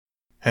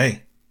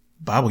Hey,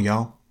 Bible,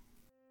 y'all.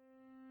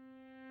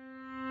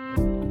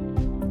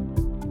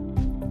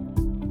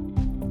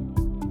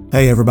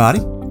 Hey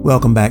everybody,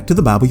 welcome back to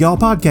the Bible Y'all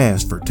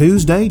podcast for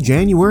Tuesday,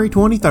 January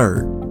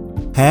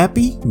 23rd.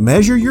 Happy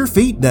Measure Your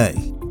Feet Day.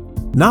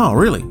 No,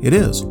 really, it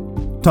is.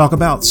 Talk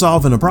about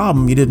solving a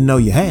problem you didn't know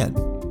you had.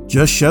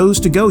 Just shows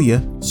to go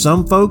ya,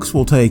 some folks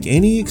will take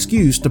any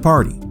excuse to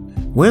party.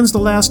 When's the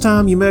last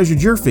time you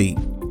measured your feet?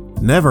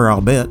 Never,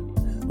 I'll bet.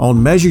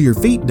 On Measure Your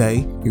Feet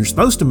Day, you're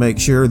supposed to make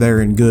sure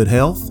they're in good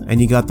health and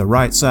you got the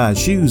right size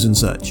shoes and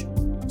such.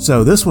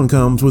 So this one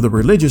comes with a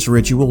religious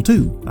ritual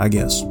too, I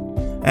guess.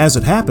 As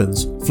it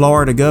happens,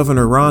 Florida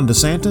Governor Ron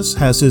DeSantis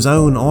has his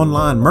own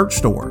online merch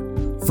store,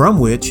 from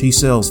which he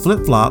sells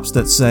flip-flops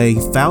that say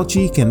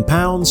Fauci can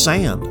pound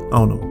sand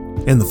on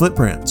them, in the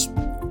footprints.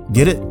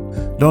 Get it?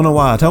 Don't know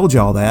why I told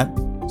y'all that,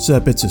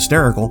 except it's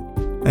hysterical,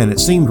 and it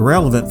seemed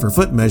relevant for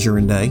foot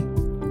measuring day,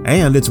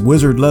 and it's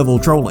wizard-level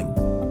trolling.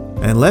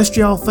 And lest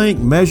y'all think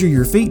Measure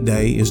Your Feet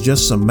Day is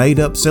just some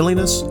made-up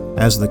silliness,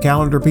 as the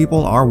calendar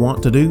people are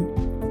wont to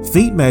do,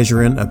 feet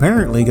measuring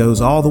apparently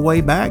goes all the way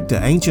back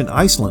to ancient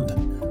Iceland.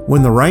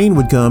 When the rain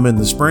would come in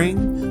the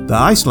spring, the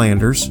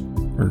Icelanders,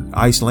 or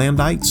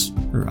Icelandites,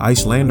 or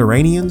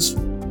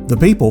Icelanderanians, the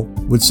people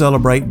would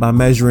celebrate by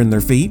measuring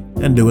their feet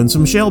and doing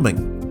some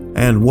shelbing.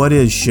 And what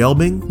is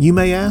shelbing, you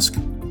may ask?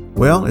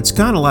 Well, it's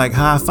kind of like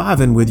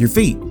high-fiving with your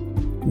feet.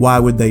 Why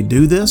would they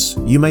do this,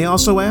 you may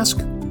also ask?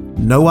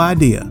 No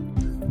idea.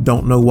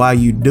 Don't know why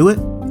you'd do it,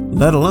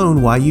 let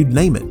alone why you'd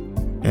name it.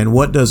 And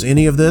what does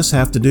any of this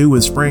have to do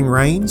with spring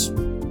rains?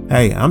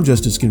 Hey, I'm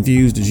just as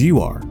confused as you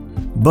are.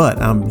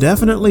 But I'm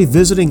definitely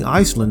visiting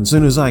Iceland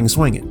soon as I can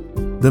swing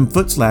it. Them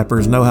foot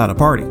slappers know how to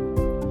party.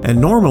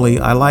 And normally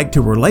I like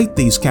to relate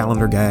these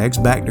calendar gags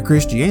back to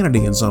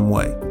Christianity in some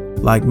way.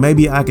 Like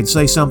maybe I could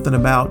say something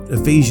about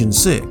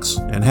Ephesians 6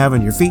 and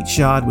having your feet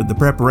shod with the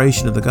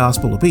preparation of the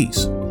gospel of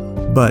peace.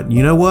 But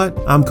you know what?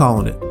 I'm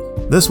calling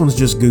it. This one's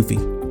just goofy.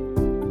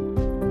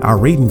 Our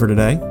reading for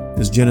today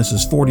is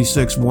Genesis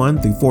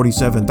 46:1 through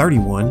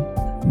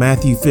 47:31,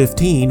 Matthew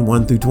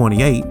 15:1 through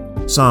 28,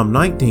 Psalm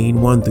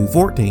 19:1 through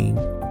 14,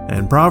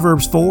 and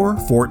Proverbs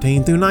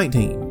 4:14 through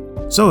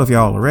 19. So if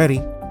y'all are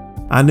ready,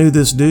 I knew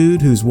this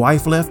dude whose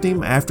wife left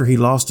him after he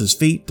lost his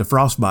feet to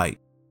frostbite.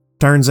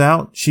 Turns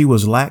out she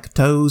was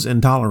lactose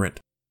intolerant.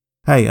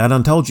 Hey, I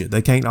done told you,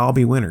 they can't all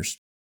be winners.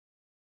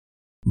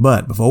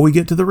 But before we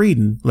get to the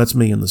reading, let's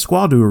me and the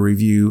squad do a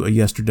review of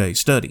yesterday's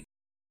study.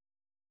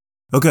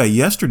 Okay,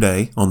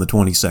 yesterday, on the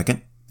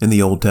 22nd, in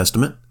the Old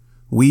Testament,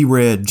 we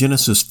read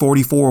Genesis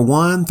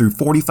 44:1 through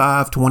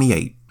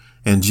 45:28.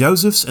 And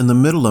Joseph's in the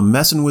middle of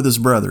messing with his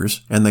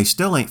brothers, and they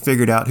still ain't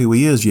figured out who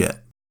he is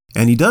yet.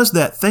 And he does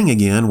that thing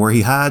again where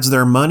he hides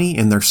their money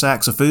in their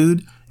sacks of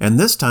food, and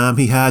this time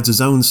he hides his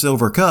own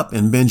silver cup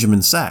in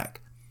Benjamin's sack.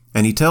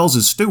 And he tells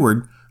his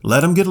steward,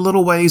 let him get a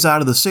little ways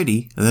out of the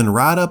city, and then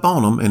ride up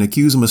on him and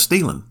accuse him of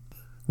stealing.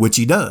 Which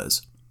he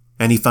does.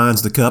 And he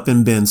finds the cup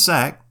in Ben's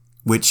sack,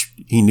 which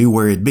he knew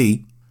where it'd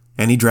be,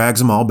 and he drags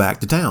them all back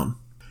to town.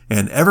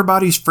 And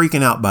everybody's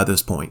freaking out by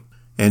this point.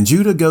 And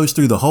Judah goes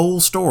through the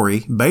whole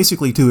story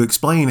basically to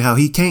explain how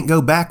he can't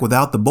go back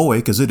without the boy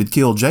because it'd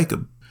kill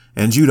Jacob.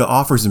 And Judah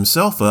offers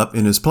himself up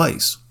in his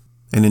place.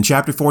 And in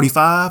chapter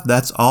 45,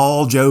 that's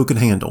all Joe could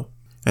handle.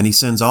 And he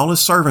sends all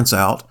his servants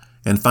out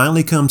and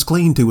finally comes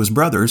clean to his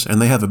brothers,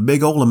 and they have a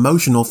big old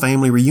emotional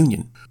family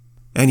reunion.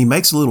 And he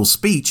makes a little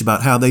speech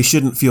about how they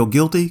shouldn't feel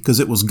guilty because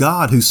it was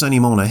God who sent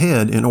him on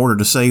ahead in order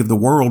to save the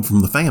world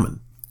from the famine.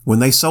 When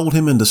they sold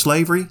him into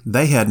slavery,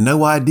 they had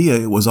no idea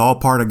it was all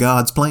part of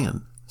God's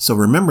plan. So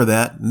remember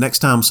that next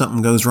time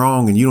something goes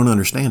wrong and you don't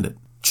understand it.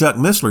 Chuck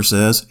Missler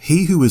says,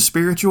 he who is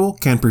spiritual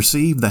can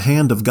perceive the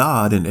hand of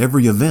God in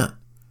every event,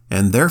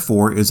 and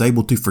therefore is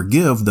able to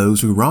forgive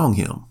those who wrong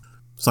him.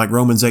 It's like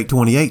Romans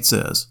 8:28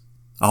 says,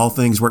 all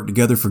things work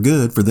together for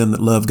good for them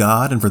that love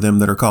God and for them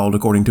that are called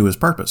according to his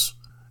purpose.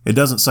 It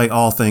doesn't say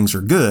all things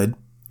are good,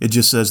 it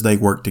just says they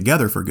work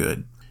together for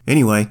good.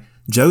 Anyway,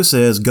 Joe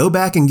says, go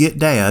back and get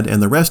Dad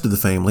and the rest of the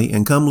family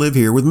and come live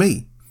here with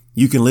me.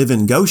 You can live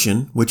in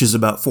Goshen, which is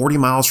about 40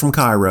 miles from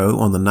Cairo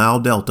on the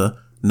Nile Delta,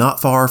 not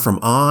far from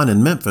On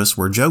and Memphis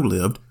where Joe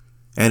lived,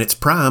 and it's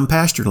prime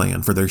pasture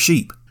land for their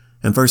sheep.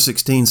 And verse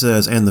 16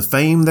 says, and the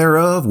fame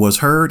thereof was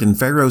heard in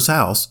Pharaoh's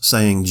house,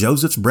 saying,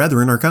 Joseph's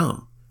brethren are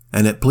come.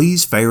 And it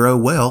pleased Pharaoh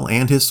well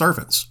and his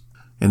servants.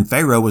 And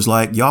Pharaoh was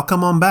like, y'all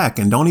come on back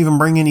and don't even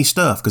bring any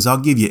stuff because I'll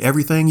give you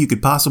everything you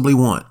could possibly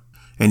want.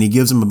 And he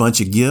gives them a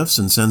bunch of gifts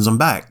and sends them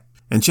back.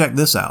 And check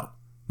this out.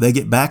 They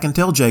get back and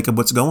tell Jacob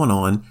what's going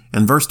on,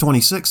 and verse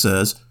 26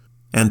 says,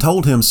 and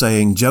told him,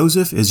 saying,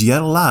 Joseph is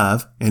yet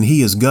alive, and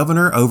he is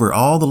governor over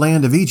all the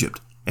land of Egypt.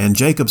 And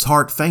Jacob's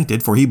heart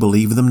fainted, for he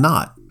believed them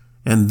not.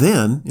 And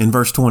then, in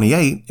verse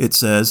 28, it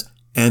says,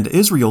 and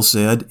Israel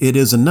said, it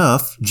is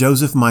enough,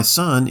 Joseph my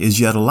son is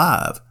yet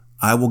alive.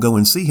 I will go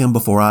and see him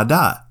before I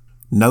die.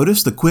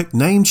 Notice the quick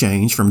name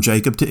change from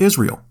Jacob to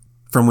Israel,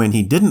 from when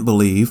he didn't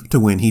believe to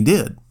when he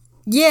did.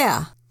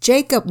 Yeah,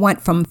 Jacob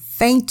went from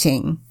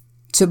fainting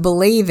to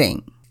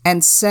believing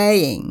and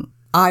saying,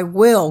 I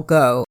will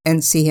go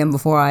and see him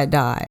before I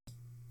die.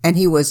 And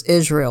he was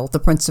Israel, the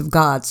Prince of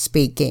God,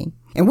 speaking.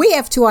 And we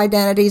have two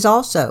identities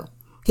also.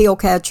 Heel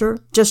catcher,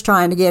 just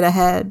trying to get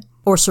ahead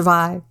or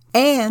survive.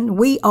 And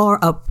we are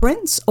a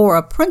prince or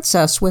a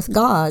princess with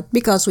God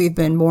because we've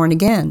been born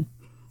again.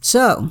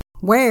 So,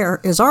 where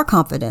is our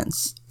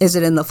confidence? Is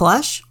it in the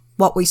flesh,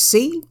 what we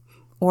see,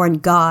 or in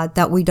God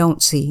that we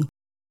don't see?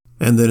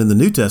 And then in the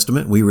New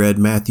Testament, we read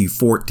Matthew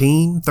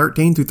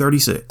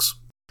 14:13-36.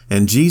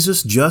 And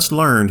Jesus just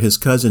learned his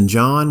cousin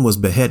John was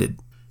beheaded.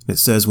 It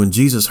says, when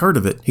Jesus heard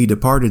of it, he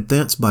departed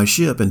thence by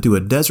ship into a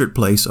desert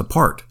place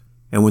apart.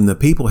 And when the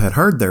people had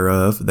heard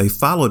thereof, they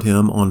followed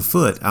him on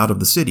foot out of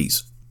the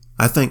cities.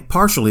 I think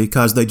partially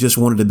because they just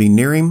wanted to be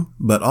near him,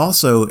 but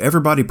also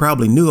everybody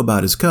probably knew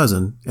about his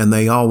cousin, and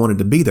they all wanted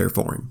to be there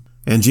for him.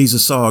 And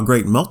Jesus saw a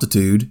great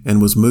multitude,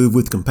 and was moved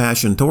with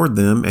compassion toward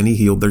them, and he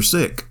healed their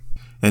sick.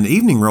 And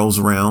evening rolls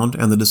around,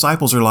 and the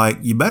disciples are like,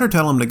 you better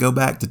tell them to go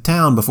back to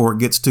town before it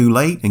gets too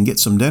late and get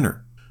some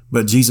dinner.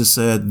 But Jesus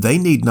said, they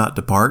need not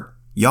depart,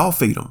 y'all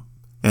feed them.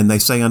 And they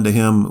say unto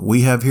him,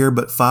 we have here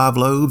but 5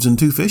 loaves and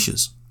 2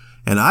 fishes.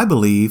 And I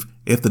believe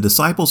if the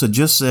disciples had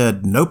just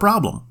said, no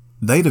problem,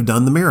 they'd have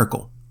done the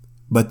miracle.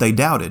 But they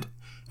doubted,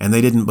 and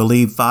they didn't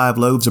believe 5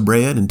 loaves of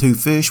bread and 2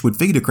 fish would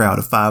feed a crowd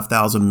of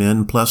 5,000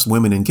 men plus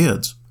women and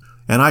kids.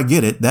 And I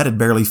get it, that'd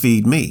barely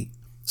feed me.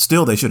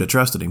 Still, they should have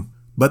trusted him.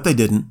 But they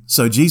didn't,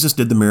 so Jesus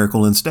did the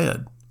miracle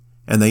instead.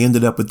 And they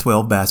ended up with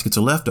 12 baskets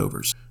of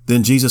leftovers.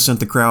 Then Jesus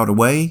sent the crowd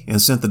away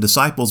and sent the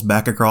disciples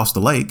back across the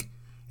lake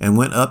and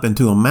went up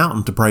into a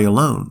mountain to pray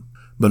alone.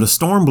 But a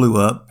storm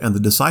blew up and the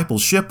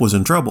disciples' ship was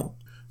in trouble.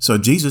 So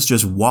Jesus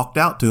just walked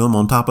out to them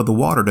on top of the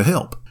water to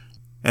help.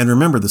 And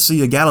remember, the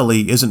Sea of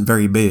Galilee isn't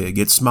very big.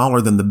 It's smaller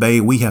than the bay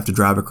we have to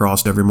drive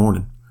across every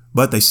morning.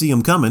 But they see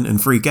him coming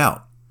and freak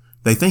out.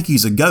 They think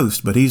he's a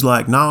ghost, but he's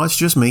like, no, it's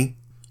just me.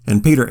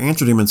 And Peter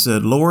answered him and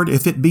said, Lord,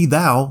 if it be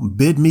thou,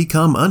 bid me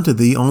come unto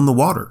thee on the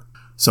water.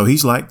 So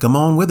he's like, come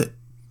on with it.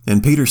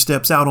 And Peter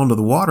steps out onto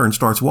the water and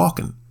starts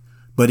walking.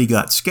 But he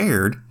got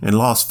scared and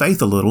lost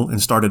faith a little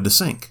and started to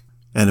sink.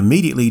 And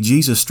immediately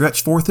Jesus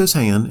stretched forth his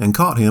hand and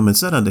caught him and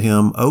said unto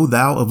him, O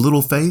thou of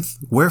little faith,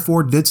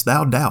 wherefore didst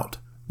thou doubt?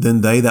 Then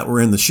they that were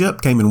in the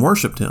ship came and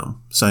worshipped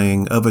him,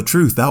 saying, Of a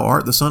truth thou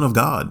art the Son of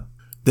God.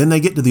 Then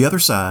they get to the other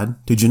side,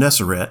 to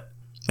Gennesaret.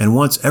 And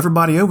once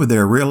everybody over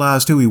there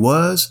realized who he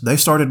was, they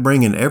started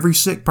bringing every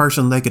sick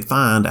person they could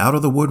find out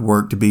of the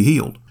woodwork to be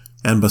healed,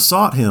 and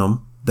besought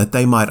him that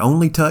they might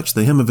only touch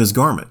the hem of his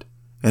garment.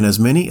 And as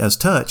many as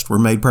touched were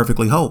made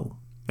perfectly whole.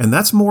 And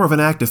that's more of an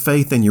act of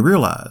faith than you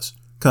realize,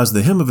 because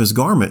the hem of his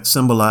garment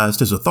symbolized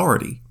his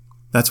authority.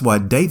 That's why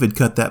David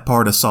cut that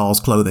part of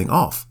Saul's clothing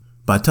off.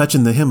 By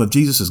touching the hem of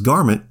Jesus'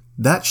 garment,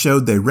 that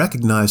showed they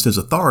recognized his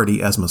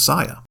authority as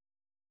Messiah.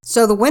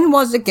 So the wind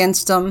was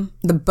against them,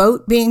 the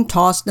boat being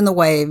tossed in the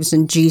waves,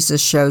 and Jesus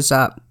shows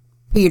up.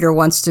 Peter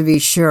wants to be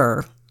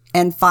sure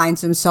and finds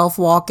himself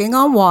walking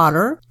on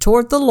water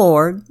toward the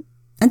Lord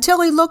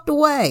until he looked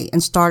away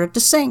and started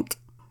to sink.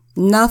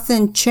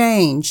 Nothing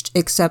changed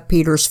except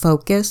Peter's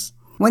focus.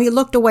 When he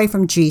looked away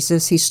from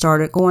Jesus, he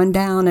started going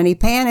down and he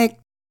panicked.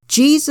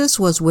 Jesus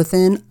was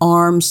within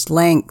arm's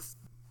length.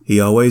 He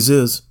always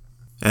is.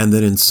 And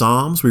then in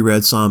Psalms, we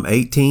read Psalm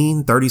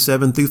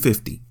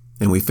 18:37-50,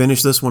 and we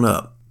finished this one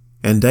up.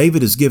 And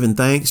David is giving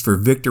thanks for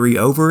victory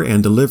over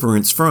and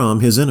deliverance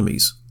from his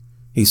enemies.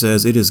 He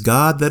says, It is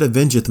God that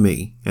avengeth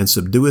me, and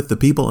subdueth the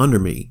people under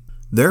me.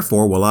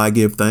 Therefore will I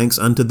give thanks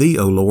unto thee,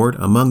 O Lord,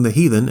 among the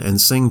heathen,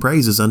 and sing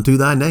praises unto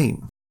thy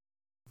name.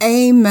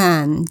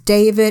 Amen.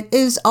 David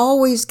is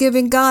always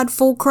giving God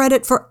full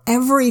credit for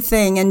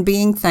everything and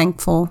being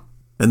thankful.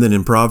 And then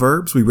in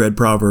Proverbs, we read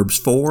Proverbs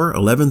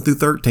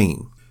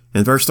 4:11-13.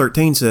 And verse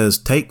 13 says,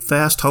 Take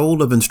fast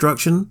hold of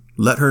instruction,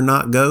 let her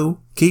not go,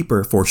 keep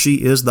her, for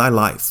she is thy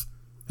life.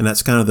 And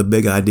that's kind of the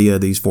big idea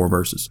of these 4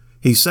 verses.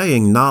 He's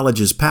saying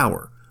knowledge is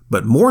power,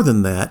 but more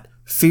than that,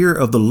 fear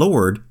of the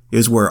Lord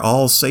is where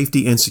all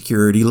safety and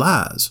security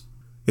lies.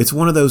 It's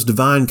one of those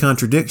divine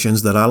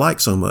contradictions that I like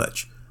so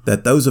much,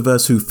 that those of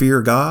us who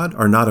fear God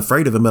are not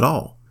afraid of him at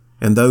all,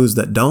 and those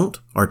that don't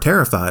are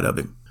terrified of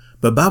him.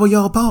 But Bible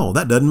y'all Paul,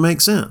 that doesn't make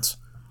sense.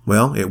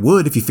 Well, it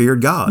would if you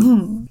feared God.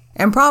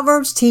 And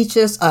Proverbs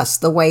teaches us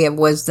the way of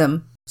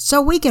wisdom,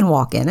 so we can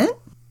walk in it.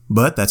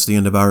 But that's the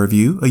end of our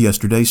review of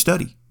yesterday's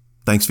study.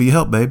 Thanks for your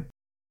help, babe.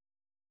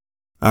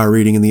 Our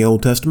reading in the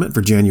Old Testament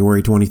for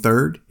January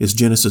 23rd is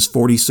Genesis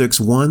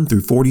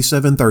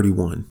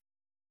 46:1-47:31.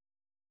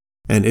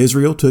 And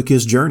Israel took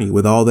his journey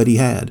with all that he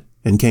had,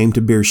 and came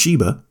to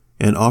Beersheba,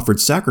 and offered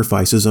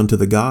sacrifices unto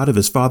the God of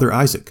his father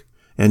Isaac.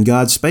 And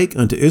God spake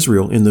unto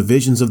Israel in the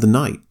visions of the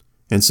night,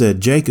 and said,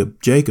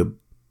 Jacob, Jacob.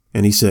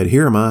 And he said,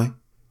 Here am I.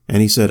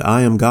 And he said,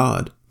 I am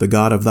God, the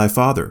God of thy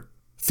father.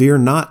 Fear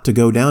not to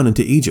go down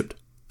into Egypt,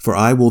 for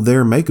I will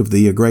there make of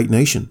thee a great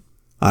nation.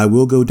 I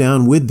will go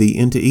down with thee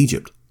into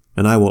Egypt,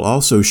 and I will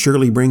also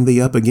surely bring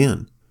thee up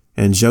again.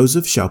 And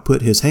Joseph shall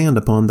put his hand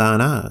upon thine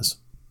eyes.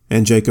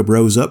 And Jacob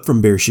rose up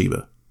from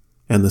Beersheba.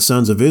 And the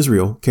sons of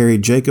Israel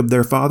carried Jacob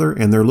their father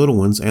and their little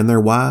ones and their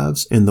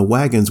wives in the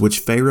wagons which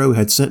Pharaoh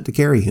had sent to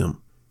carry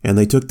him. And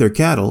they took their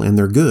cattle and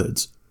their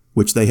goods,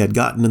 which they had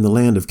gotten in the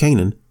land of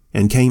Canaan,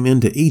 and came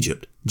into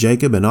Egypt,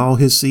 Jacob and all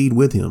his seed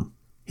with him,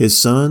 his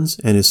sons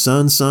and his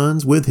sons'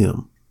 sons with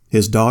him,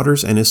 his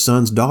daughters and his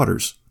sons'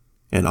 daughters,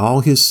 and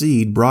all his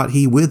seed brought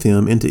he with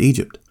him into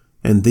Egypt.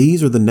 And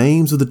these are the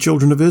names of the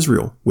children of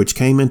Israel, which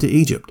came into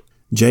Egypt,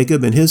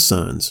 Jacob and his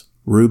sons,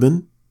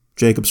 Reuben,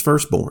 Jacob's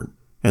firstborn,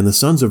 and the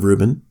sons of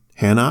Reuben,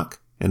 Hanok,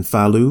 and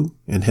Phalu,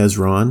 and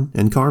Hezron,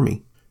 and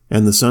Carmi,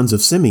 and the sons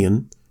of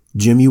Simeon,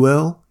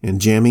 Jemuel, and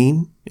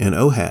Jamin, and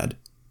Ohad,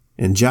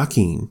 and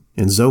Jachin,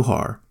 and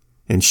Zohar,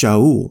 and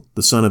Shaul,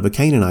 the son of a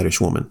Canaanitish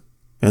woman,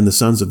 and the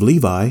sons of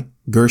Levi,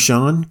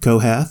 Gershon,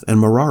 Kohath, and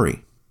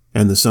Merari,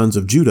 and the sons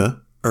of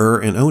Judah,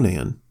 and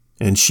Onan,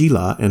 and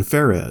Shelah, and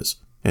Pharez,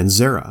 and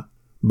Zerah.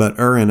 But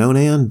and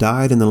Onan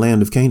died in the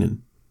land of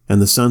Canaan.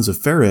 And the sons of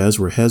Pharez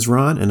were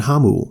Hezron and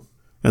Hamul.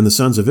 And the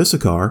sons of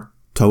Issachar,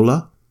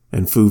 Tola,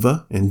 and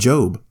Phuvah, and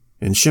Job,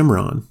 and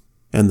Shimron.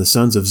 And the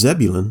sons of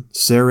Zebulun,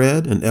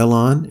 Sered, and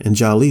Elon, and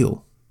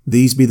Jaleel.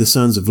 These be the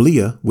sons of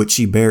Leah, which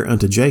she bare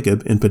unto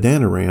Jacob in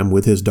Padanaram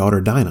with his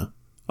daughter Dinah.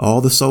 All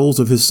the souls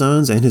of his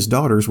sons and his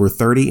daughters were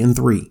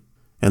 33.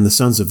 And the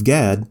sons of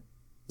Gad,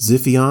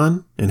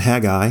 Ziphion, and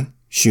Haggai,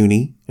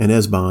 Shuni, and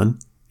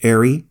Esbon,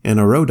 Eri, and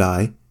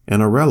Arodai,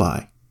 and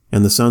Areli.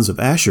 And the sons of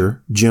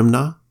Asher,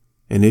 Jimnah,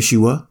 and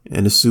Ishua,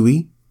 and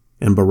Isui,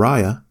 and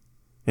Bariah,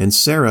 and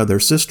Sarah their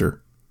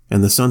sister.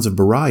 And the sons of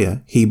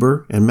Bariah,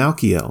 Heber, and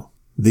Malchiel.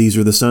 These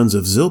are the sons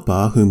of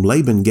Zilpah, whom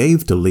Laban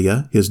gave to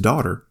Leah his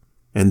daughter.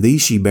 And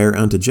these she bare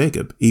unto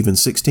Jacob, even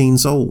 16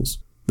 souls.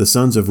 The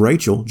sons of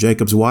Rachel,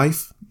 Jacob's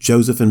wife,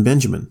 Joseph and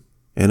Benjamin.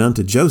 And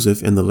unto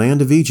Joseph in the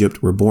land of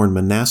Egypt were born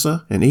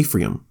Manasseh and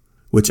Ephraim,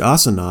 which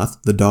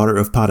Asenath, the daughter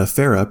of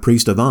Potipharah,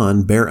 priest of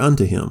On, bare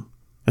unto him.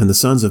 And the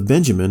sons of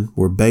Benjamin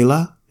were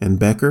Bela, and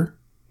Becher,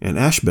 and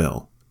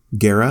Ashbel,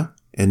 Gera,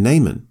 and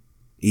Naaman,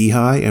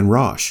 Ehi, and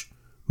Rosh,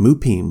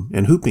 Mupim,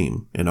 and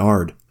Hupim, and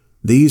Ard.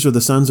 These are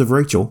the sons of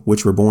Rachel,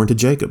 which were born to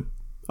Jacob.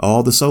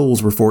 All the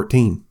souls were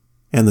 14.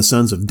 And the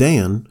sons of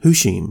Dan,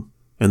 Hushim.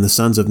 And the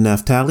sons of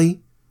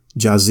Naphtali,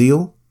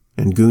 Jaziel,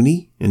 and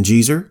Guni, and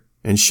Jezer,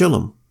 and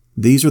Shillem.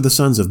 These are the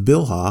sons of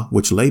Bilhah,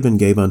 which Laban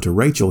gave unto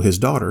Rachel his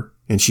daughter,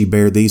 and she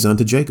bare these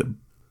unto Jacob.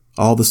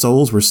 All the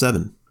souls were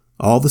 7.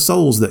 All the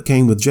souls that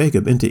came with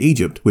Jacob into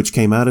Egypt, which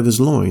came out of his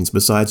loins,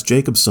 besides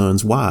Jacob's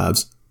sons'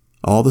 wives,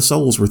 all the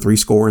souls were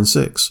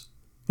 66.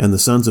 And the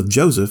sons of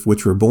Joseph,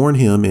 which were born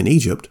him in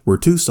Egypt, were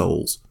 2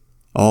 souls.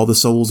 All the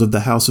souls of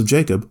the house of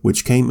Jacob,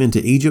 which came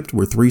into Egypt,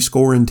 were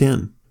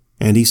 70.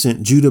 And he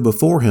sent Judah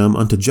before him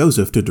unto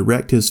Joseph to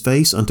direct his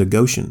face unto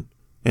Goshen.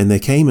 And they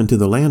came into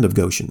the land of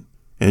Goshen.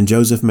 And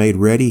Joseph made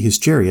ready his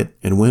chariot,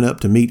 and went up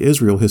to meet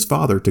Israel his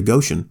father to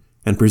Goshen,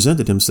 and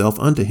presented himself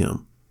unto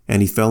him.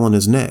 And he fell on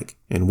his neck,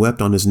 and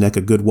wept on his neck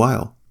a good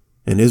while.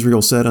 And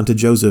Israel said unto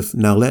Joseph,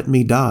 Now let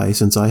me die,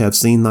 since I have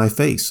seen thy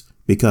face,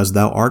 because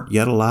thou art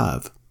yet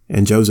alive.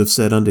 And Joseph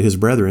said unto his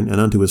brethren and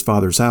unto his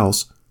father's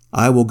house,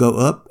 I will go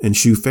up and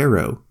shew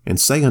Pharaoh, and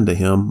say unto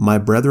him, My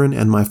brethren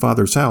and my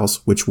father's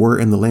house, which were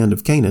in the land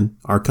of Canaan,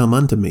 are come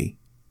unto me.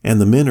 And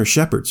the men are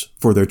shepherds,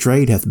 for their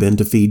trade hath been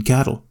to feed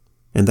cattle.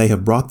 And they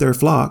have brought their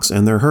flocks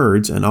and their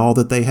herds and all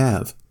that they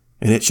have.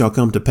 And it shall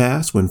come to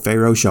pass, when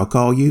Pharaoh shall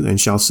call you, and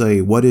shall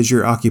say, What is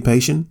your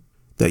occupation?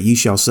 That ye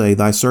shall say,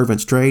 Thy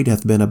servant's trade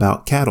hath been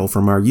about cattle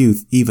from our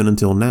youth even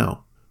until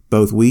now,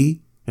 both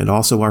we and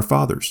also our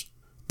fathers,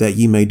 that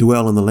ye may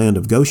dwell in the land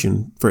of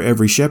Goshen, for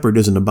every shepherd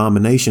is an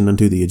abomination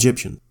unto the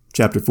Egyptians.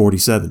 Chapter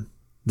 47.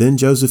 Then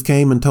Joseph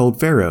came and told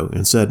Pharaoh,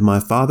 and said, My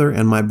father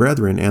and my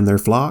brethren and their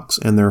flocks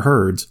and their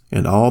herds,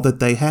 and all that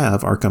they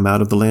have are come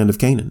out of the land of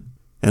Canaan.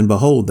 And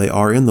behold, they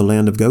are in the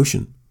land of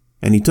Goshen.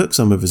 And he took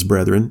some of his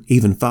brethren,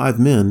 even 5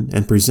 men,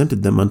 and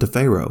presented them unto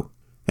Pharaoh.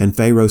 And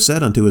Pharaoh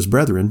said unto his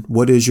brethren,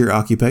 What is your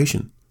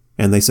occupation?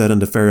 And they said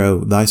unto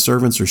Pharaoh, Thy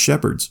servants are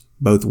shepherds,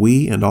 both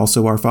we and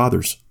also our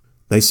fathers.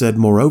 They said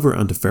moreover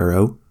unto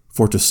Pharaoh,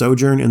 For to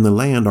sojourn in the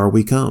land are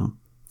we come.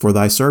 For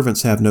thy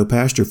servants have no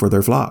pasture for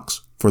their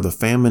flocks, for the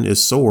famine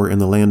is sore in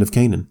the land of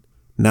Canaan.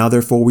 Now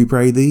therefore we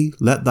pray thee,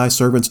 let thy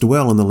servants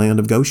dwell in the land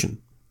of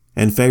Goshen.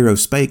 And Pharaoh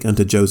spake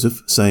unto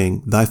Joseph,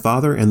 saying, Thy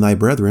father and thy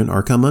brethren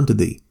are come unto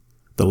thee.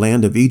 The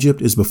land of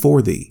Egypt is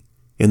before thee.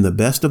 In the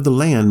best of the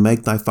land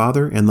make thy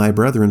father and thy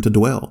brethren to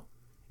dwell.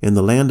 In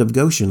the land of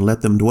Goshen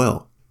let them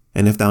dwell.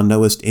 And if thou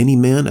knowest any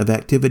men of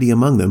activity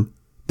among them,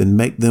 then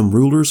make them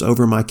rulers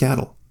over my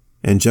cattle.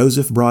 And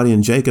Joseph brought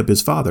in Jacob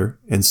his father,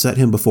 and set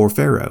him before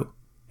Pharaoh.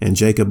 And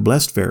Jacob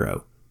blessed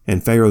Pharaoh.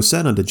 And Pharaoh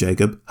said unto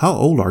Jacob, How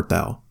old art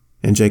thou?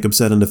 And Jacob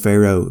said unto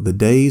Pharaoh, The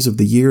days of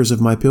the years of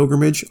my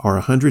pilgrimage are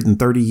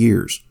 130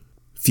 years.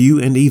 Few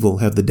and evil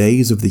have the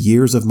days of the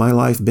years of my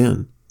life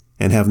been,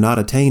 and have not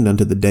attained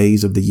unto the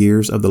days of the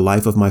years of the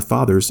life of my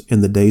fathers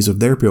in the days of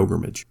their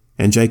pilgrimage.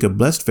 And Jacob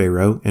blessed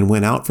Pharaoh, and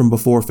went out from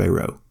before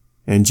Pharaoh.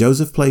 And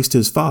Joseph placed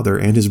his father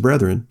and his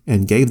brethren,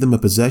 and gave them a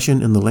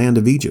possession in the land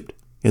of Egypt,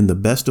 in the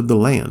best of the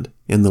land,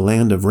 in the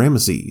land of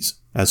Ramesses,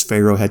 as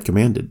Pharaoh had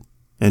commanded.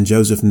 And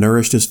Joseph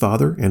nourished his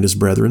father and his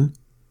brethren,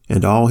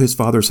 and all his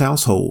father's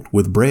household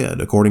with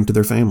bread according to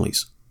their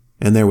families.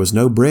 And there was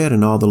no bread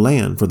in all the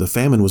land, for the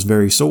famine was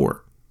very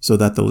sore, so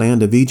that the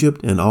land of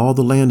Egypt and all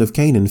the land of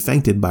Canaan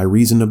fainted by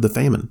reason of the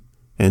famine.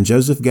 And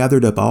Joseph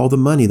gathered up all the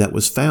money that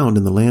was found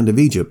in the land of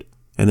Egypt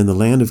and in the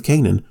land of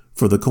Canaan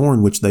for the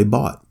corn which they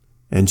bought.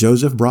 And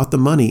Joseph brought the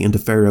money into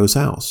Pharaoh's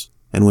house.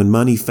 And when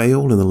money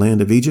failed in the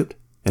land of Egypt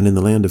and in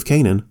the land of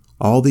Canaan,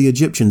 all the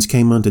Egyptians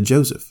came unto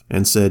Joseph,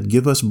 and said,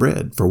 Give us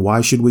bread, for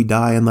why should we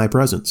die in thy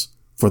presence?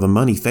 For the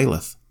money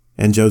faileth.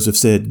 And Joseph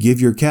said,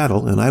 Give your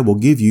cattle, and I will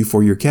give you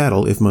for your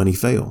cattle if money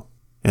fail.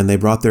 And they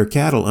brought their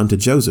cattle unto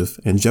Joseph,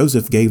 and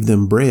Joseph gave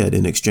them bread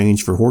in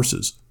exchange for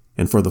horses,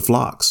 and for the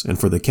flocks, and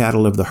for the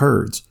cattle of the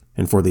herds,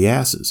 and for the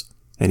asses.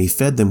 And he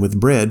fed them with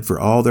bread for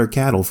all their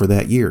cattle for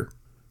that year.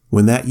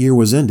 When that year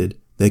was ended,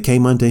 they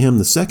came unto him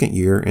the second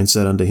year, and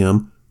said unto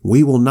him,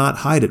 We will not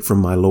hide it from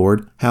my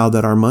lord, how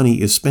that our money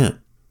is spent.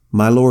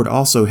 My lord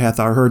also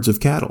hath our herds of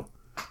cattle.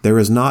 There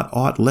is not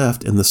aught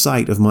left in the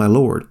sight of my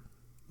lord,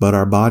 but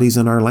our bodies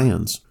and our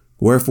lands.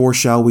 Wherefore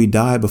shall we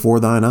die before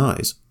thine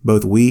eyes,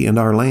 both we and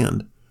our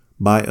land?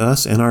 Buy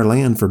us and our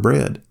land for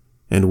bread,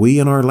 and we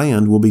and our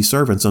land will be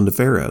servants unto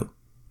Pharaoh.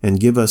 And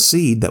give us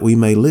seed that we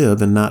may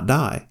live and not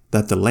die,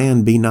 that the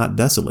land be not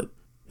desolate.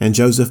 And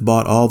Joseph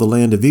bought all the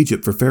land of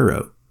Egypt for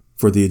Pharaoh,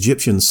 for the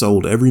Egyptians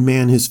sold every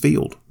man his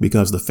field,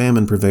 because the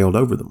famine prevailed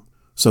over them.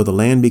 So the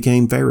land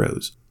became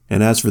Pharaoh's.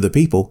 And as for the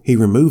people, he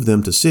removed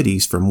them to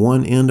cities from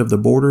one end of the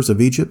borders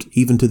of Egypt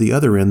even to the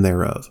other end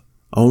thereof.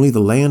 Only the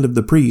land of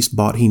the priests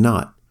bought he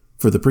not,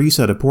 for the priests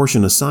had a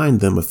portion assigned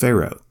them of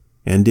Pharaoh,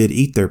 and did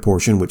eat their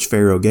portion which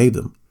Pharaoh gave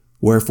them,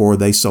 wherefore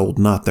they sold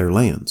not their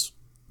lands.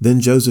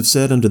 Then Joseph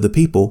said unto the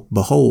people,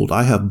 Behold,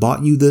 I have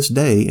bought you this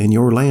day and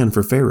your land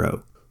for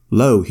Pharaoh.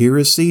 Lo, here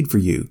is seed for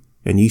you,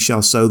 and ye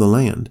shall sow the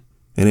land.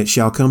 And it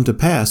shall come to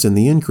pass in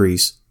the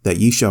increase that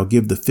ye shall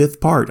give the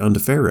 5th part unto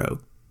Pharaoh,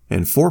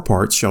 and 4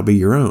 parts shall be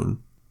your own,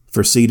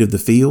 for seed of the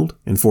field,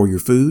 and for your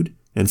food,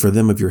 and for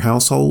them of your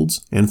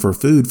households, and for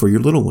food for your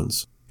little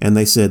ones. And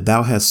they said,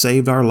 Thou hast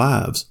saved our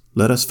lives.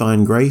 Let us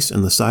find grace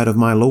in the sight of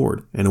my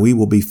lord, and we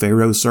will be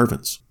Pharaoh's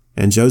servants.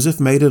 And Joseph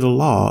made it a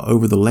law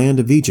over the land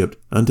of Egypt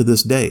unto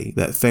this day,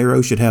 that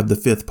Pharaoh should have the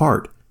 5th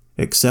part,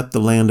 except the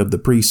land of the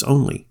priests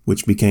only,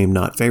 which became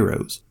not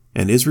Pharaoh's.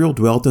 And Israel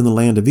dwelt in the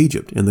land of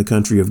Egypt, in the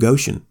country of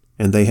Goshen,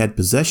 and they had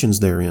possessions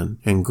therein,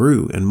 and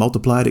grew and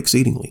multiplied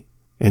exceedingly.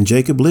 And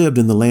Jacob lived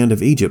in the land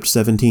of Egypt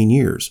 17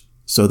 years.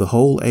 So the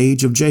whole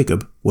age of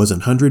Jacob was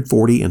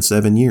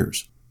 147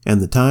 years.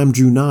 And the time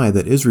drew nigh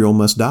that Israel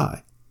must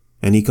die.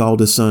 And he called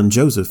his son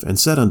Joseph, and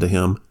said unto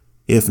him,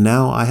 If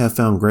now I have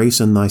found grace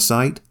in thy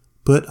sight,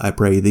 put, I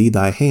pray thee,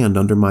 thy hand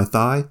under my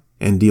thigh,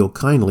 and deal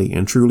kindly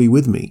and truly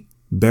with me.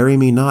 Bury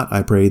me not,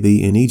 I pray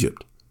thee, in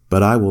Egypt.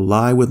 But I will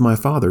lie with my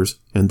fathers,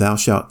 and thou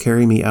shalt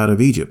carry me out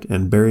of Egypt,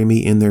 and bury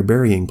me in their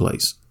burying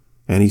place.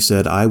 And he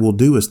said, I will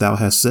do as thou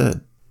hast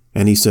said.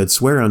 And he said,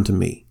 Swear unto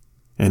me.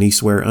 And he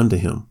sware unto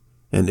him.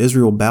 And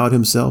Israel bowed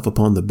himself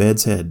upon the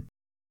bed's head.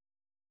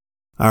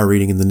 Our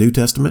reading in the New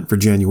Testament for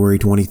January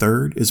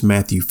 23rd is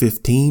Matthew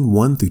 15,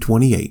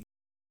 1-28.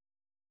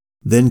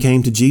 Then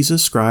came to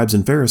Jesus scribes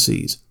and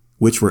Pharisees,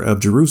 which were of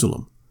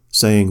Jerusalem,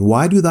 saying,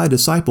 Why do thy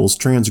disciples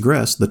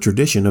transgress the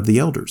tradition of the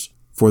elders?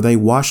 For they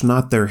wash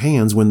not their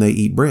hands when they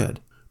eat bread.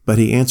 But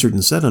he answered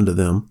and said unto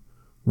them,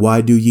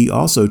 Why do ye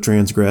also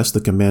transgress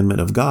the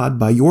commandment of God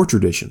by your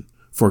tradition?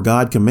 For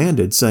God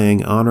commanded,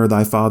 saying, Honor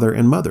thy father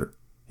and mother.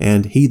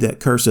 And he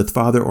that curseth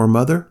father or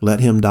mother, let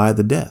him die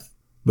the death.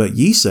 But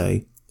ye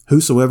say,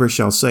 Whosoever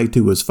shall say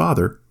to his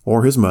father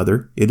or his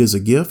mother, It is a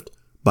gift,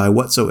 by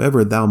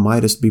whatsoever thou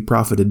mightest be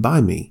profited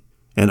by me,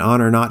 and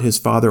honor not his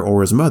father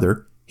or his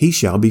mother, he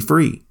shall be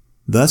free.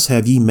 Thus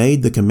have ye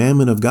made the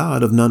commandment of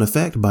God of none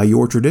effect by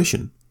your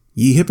tradition.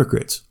 Ye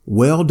hypocrites,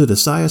 well did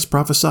Esaias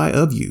prophesy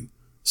of you,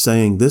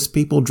 saying, This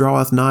people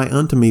draweth nigh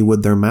unto me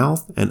with their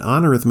mouth, and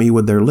honoreth me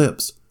with their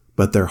lips,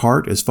 but their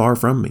heart is far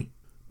from me.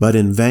 But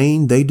in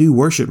vain they do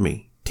worship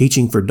me,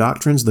 teaching for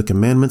doctrines the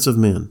commandments of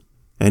men.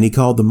 And he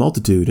called the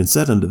multitude, and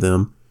said unto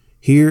them,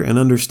 Hear and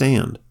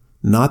understand.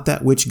 Not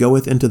that which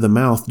goeth into the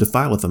mouth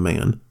defileth a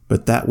man,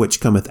 but that which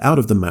cometh out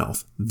of the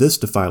mouth, this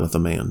defileth a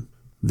man.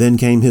 Then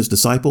came his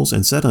disciples,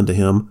 and said unto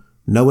him,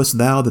 Knowest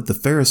thou that the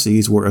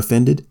Pharisees were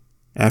offended,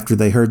 after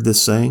they heard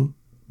this saying?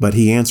 But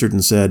he answered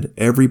and said,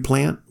 Every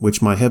plant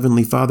which my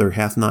heavenly Father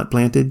hath not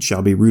planted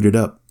shall be rooted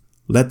up.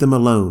 Let them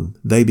alone,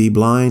 they be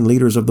blind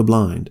leaders of the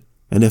blind.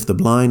 And if the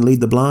blind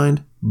lead the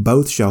blind,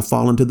 both shall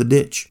fall into the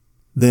ditch.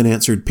 Then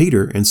answered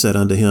Peter, and said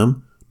unto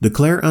him,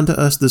 Declare unto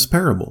us this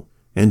parable.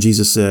 And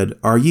Jesus said,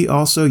 Are ye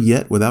also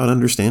yet without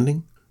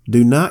understanding?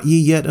 Do not ye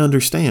yet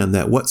understand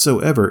that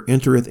whatsoever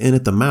entereth in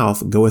at the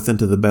mouth goeth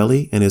into the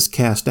belly, and is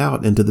cast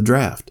out into the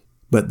draught?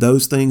 But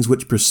those things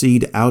which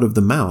proceed out of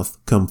the mouth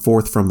come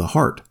forth from the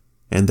heart,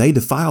 and they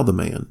defile the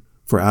man.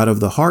 For out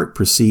of the heart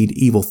proceed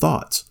evil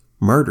thoughts,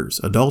 murders,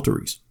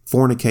 adulteries,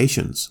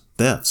 fornications,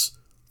 thefts,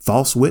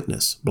 false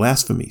witness,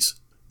 blasphemies.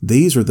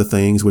 These are the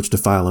things which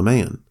defile a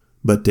man.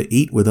 But to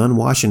eat with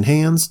unwashen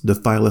hands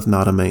defileth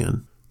not a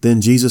man.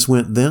 Then Jesus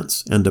went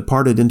thence, and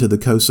departed into the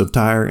coasts of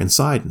Tyre and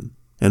Sidon.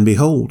 And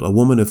behold, a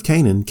woman of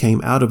Canaan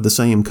came out of the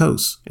same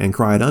coasts, and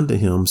cried unto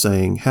him,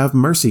 saying, Have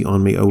mercy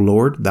on me, O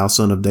Lord, thou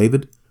son of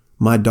David.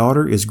 My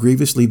daughter is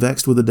grievously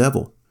vexed with the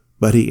devil.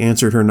 But he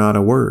answered her not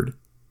a word.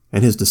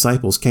 And his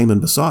disciples came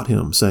and besought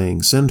him,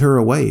 saying, Send her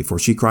away, for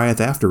she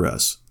crieth after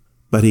us.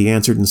 But he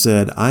answered and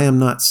said, I am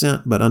not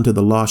sent but unto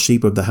the lost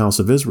sheep of the house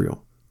of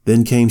Israel.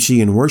 Then came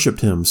she and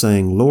worshipped him,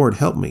 saying, Lord,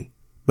 help me.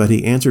 But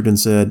he answered and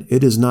said,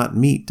 It is not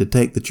meet to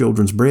take the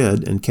children's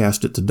bread and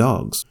cast it to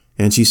dogs.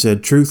 And she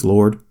said, Truth,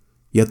 Lord.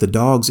 Yet the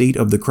dogs eat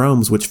of the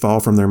crumbs which fall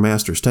from their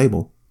master's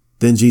table.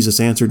 Then Jesus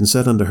answered and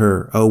said unto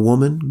her, O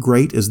woman,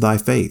 great is thy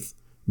faith.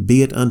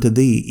 Be it unto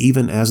thee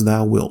even as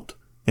thou wilt.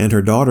 And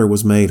her daughter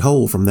was made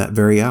whole from that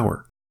very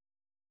hour.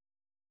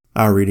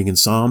 Our reading in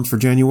Psalms for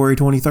January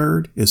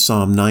 23rd is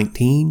Psalm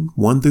 19,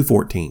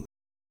 1-14.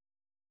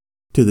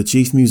 To the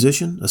chief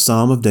musician, a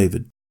psalm of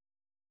David.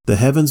 The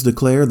heavens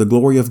declare the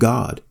glory of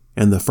God,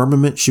 and the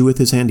firmament sheweth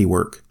his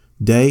handiwork.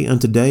 Day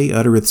unto day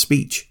uttereth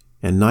speech,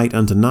 and night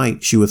unto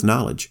night sheweth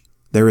knowledge.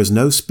 There is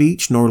no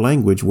speech nor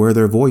language where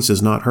their voice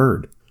is not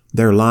heard.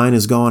 Their line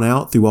is gone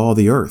out through all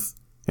the earth,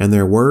 and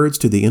their words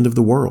to the end of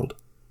the world.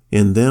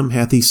 In them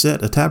hath he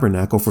set a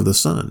tabernacle for the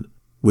sun,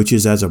 which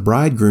is as a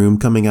bridegroom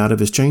coming out of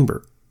his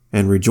chamber,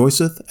 and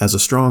rejoiceth as a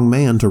strong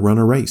man to run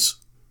a race.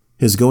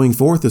 His going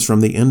forth is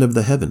from the end of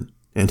the heaven,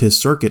 and his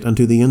circuit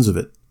unto the ends of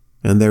it.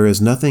 And there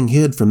is nothing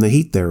hid from the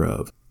heat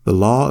thereof. The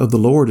law of the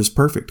Lord is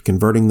perfect,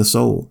 converting the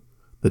soul.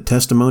 The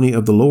testimony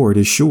of the Lord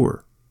is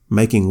sure,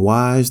 making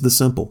wise the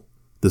simple.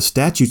 The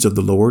statutes of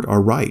the Lord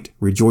are right,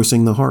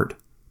 rejoicing the heart.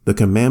 The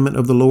commandment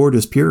of the Lord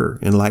is pure,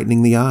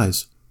 enlightening the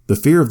eyes. The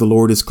fear of the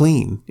Lord is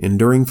clean,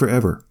 enduring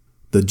forever.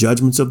 The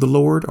judgments of the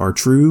Lord are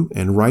true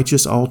and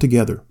righteous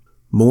altogether.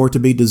 More to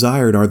be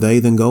desired are they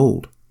than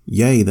gold,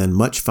 yea, than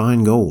much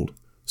fine gold,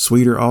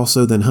 sweeter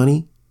also than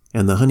honey,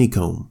 and the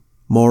honeycomb.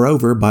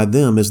 Moreover, by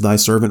them is thy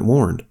servant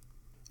warned,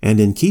 and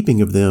in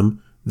keeping of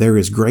them there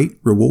is great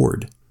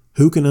reward.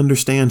 Who can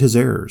understand his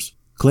errors?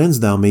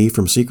 Cleanse thou me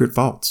from secret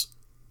faults.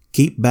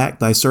 Keep back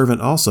thy servant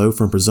also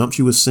from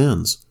presumptuous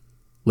sins.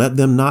 Let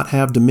them not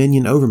have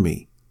dominion over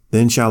me.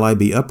 Then shall I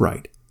be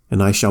upright,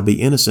 and I shall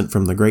be innocent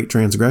from the great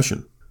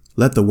transgression.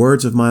 Let the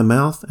words of my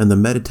mouth and the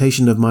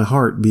meditation of my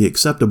heart be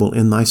acceptable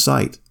in thy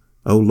sight,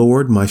 O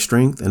Lord, my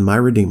strength and my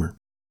Redeemer.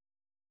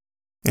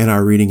 And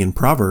our reading in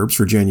Proverbs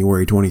for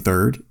January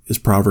 23rd is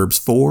Proverbs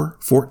 4,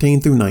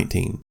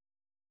 14-19.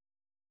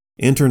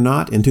 Enter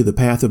not into the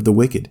path of the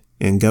wicked,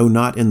 and go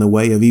not in the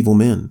way of evil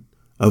men.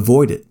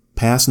 Avoid it,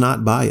 pass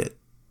not by it.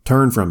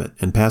 Turn from it,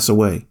 and pass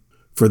away.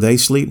 For they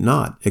sleep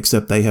not,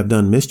 except they have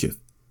done mischief,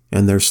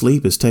 and their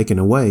sleep is taken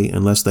away,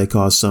 unless they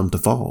cause some to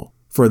fall.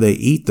 For they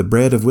eat the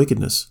bread of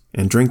wickedness,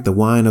 and drink the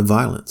wine of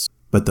violence.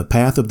 But the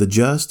path of the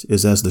just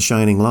is as the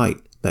shining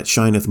light, that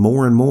shineth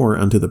more and more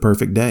unto the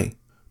perfect day.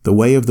 The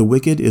way of the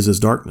wicked is as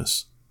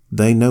darkness.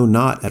 They know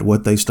not at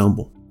what they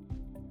stumble.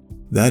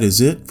 That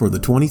is it for the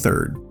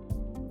 23rd.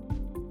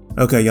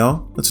 Okay,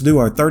 y'all, let's do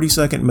our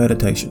 30-second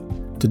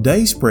meditation.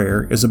 Today's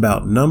prayer is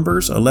about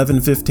Numbers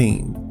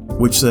 11:15,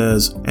 which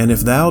says, And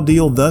if thou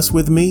deal thus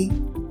with me,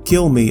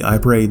 kill me, I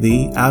pray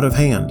thee, out of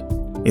hand,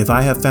 if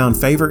I have found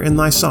favor in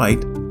thy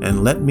sight,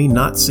 and let me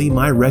not see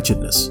my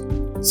wretchedness.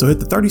 So hit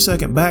the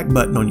 30-second back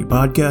button on your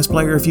podcast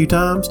player a few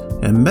times,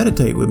 and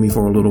meditate with me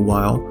for a little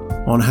while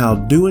on how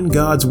doing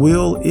God's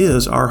will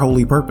is our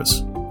holy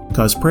purpose,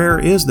 because prayer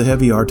is the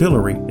heavy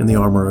artillery in the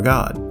armor of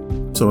God.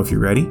 So if you're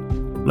ready,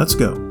 let's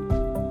go.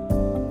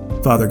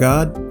 Father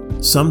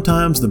God,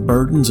 sometimes the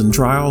burdens and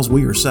trials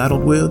we are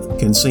saddled with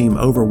can seem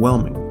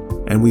overwhelming,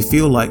 and we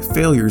feel like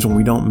failures when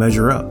we don't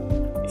measure up.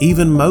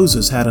 Even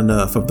Moses had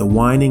enough of the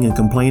whining and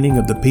complaining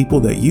of the people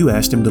that you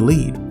asked him to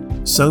lead,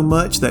 so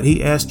much that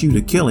he asked you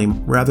to kill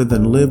him rather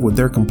than live with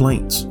their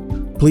complaints.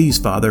 Please,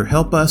 Father,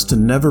 help us to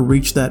never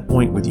reach that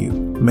point with you.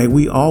 May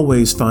we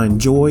always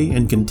find joy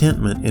and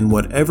contentment in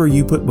whatever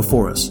you put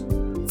before us,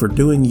 for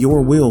doing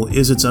your will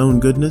is its own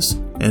goodness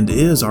and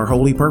is our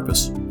holy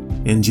purpose.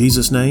 In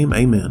Jesus' name,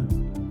 amen.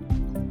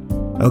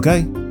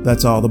 Okay,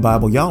 that's all the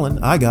Bible yawling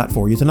I got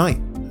for you tonight.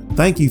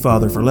 Thank you,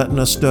 Father, for letting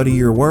us study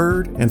your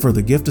word and for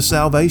the gift of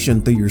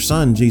salvation through your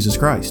Son, Jesus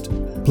Christ.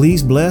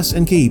 Please bless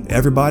and keep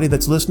everybody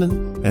that's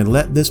listening, and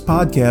let this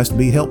podcast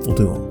be helpful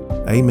to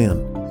them.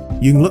 Amen.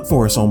 You can look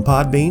for us on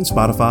Podbean,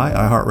 Spotify,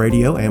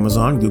 iHeartRadio,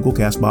 Amazon, Google,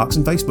 CastBox,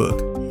 and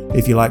Facebook.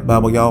 If you like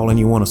Bible Y'all and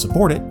you want to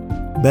support it,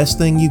 best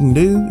thing you can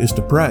do is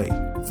to pray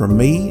from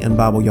me and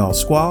Bible Y'all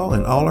Squaw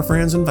and all our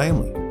friends and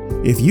family.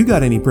 If you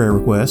got any prayer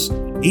requests,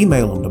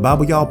 email them to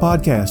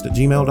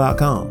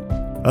BibleYallPodcast@gmail.com.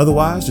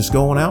 Otherwise, just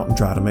go on out and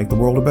try to make the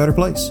world a better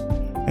place.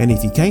 And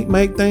if you can't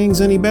make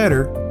things any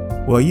better,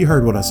 well, you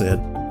heard what I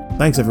said.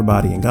 Thanks,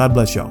 everybody, and God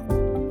bless y'all.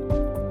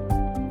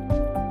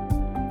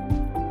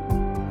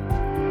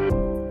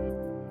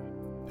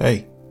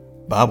 Hey,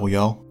 Bible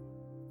y'all.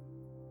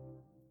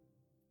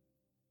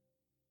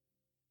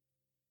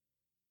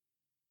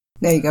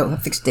 There you go. I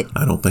fixed it.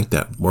 I don't think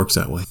that works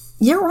that way.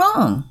 You're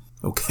wrong.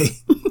 Okay.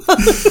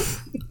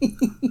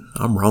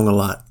 I'm wrong a lot.